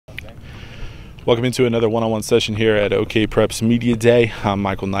Welcome into another one-on-one session here at OKPreps Media Day. I'm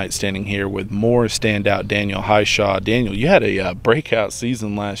Michael Knight, standing here with more standout Daniel Hishaw. Daniel, you had a breakout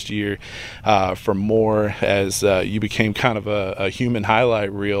season last year for more as you became kind of a human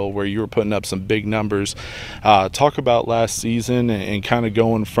highlight reel where you were putting up some big numbers. Talk about last season and kind of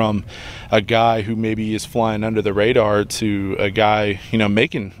going from a guy who maybe is flying under the radar to a guy,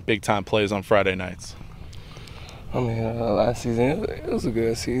 making big-time plays on Friday nights. I mean, last season, it was a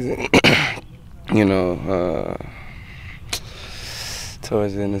good season.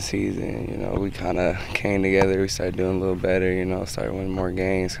 Towards the end of the season, we kind of came together. We started doing a little better, started winning more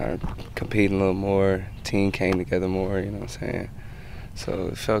games, kind of competing a little more. Team came together more, you know what I'm saying? So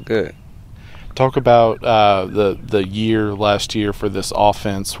it felt good. Talk about the year last year for this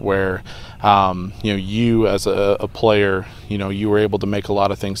offense where, you as a player, you were able to make a lot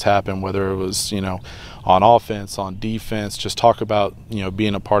of things happen, whether it was, on offense, on defense. Just talk about,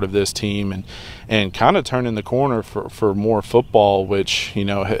 being a part of this team and kind of turning the corner for more football, which,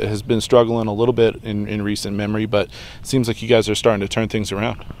 has been struggling a little bit in recent memory, but it seems like you guys are starting to turn things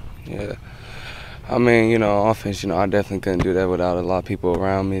around. Yeah. I mean, offense, I definitely couldn't do that without a lot of people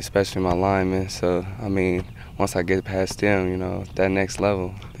around me, especially my linemen. So, I mean, once I get past them, that next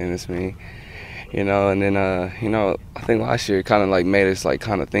level, then it's me. And then, I think last year kind of made us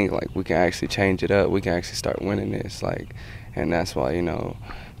kind of think we can actually change it up. We can actually start winning this, and that's why,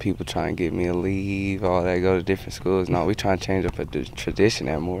 people try and get me to leave, all that, go to different schools. No, we try and change up the tradition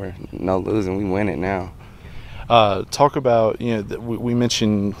that more. No losing, we win it now. Talk about, we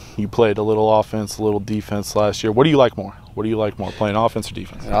mentioned you played a little offense, a little defense last year. What do you like more? What do you like more, playing offense or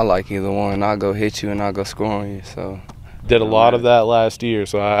defense? I like either one. I'll go hit you and I'll go score on you. So did a lot of that last year,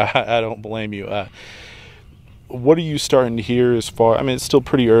 so I don't blame you. What are you starting to hear as far? I mean, it's still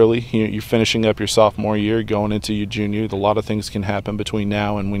pretty early. You're finishing up your sophomore year, going into your junior. A lot of things can happen between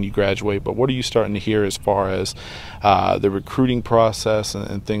now and when you graduate. But what are you starting to hear as far as the recruiting process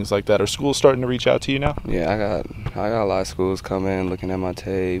and things like that? Are schools starting to reach out to you now? Yeah, I got a lot of schools coming, looking at my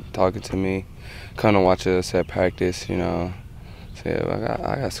tape, talking to me, kind of watch us at practice. So yeah,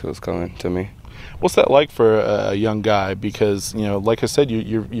 I got schools coming to me. What's that like for a young guy? Because, like I said,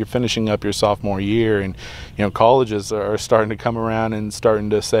 you're finishing up your sophomore year, and, colleges are starting to come around and starting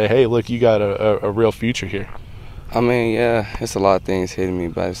to say, hey, look, you got a real future here. I mean, yeah, it's a lot of things hitting me,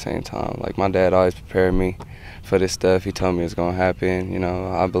 but at the same time, my dad always prepared me for this stuff. He told me it was going to happen.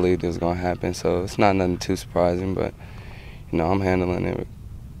 I believed it was going to happen, so it's not nothing too surprising, but, I'm handling it.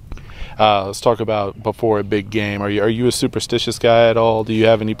 Let's talk about before a big game. Are you a superstitious guy at all? Do you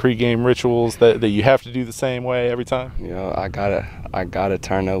have any pregame rituals that you have to do the same way every time? I gotta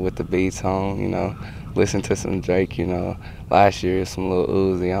turn up with the beats on. Listen to some Drake. Last year some little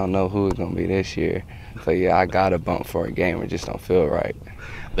Uzi. I don't know who it's gonna be this year, but yeah, I gotta bump for a game. It just don't feel right.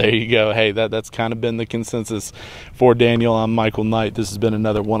 There you go. Hey, that's kind of been the consensus for Daniel. I'm Michael Knight. This has been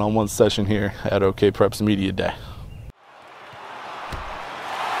another one-on-one session here at OKPreps Media Day.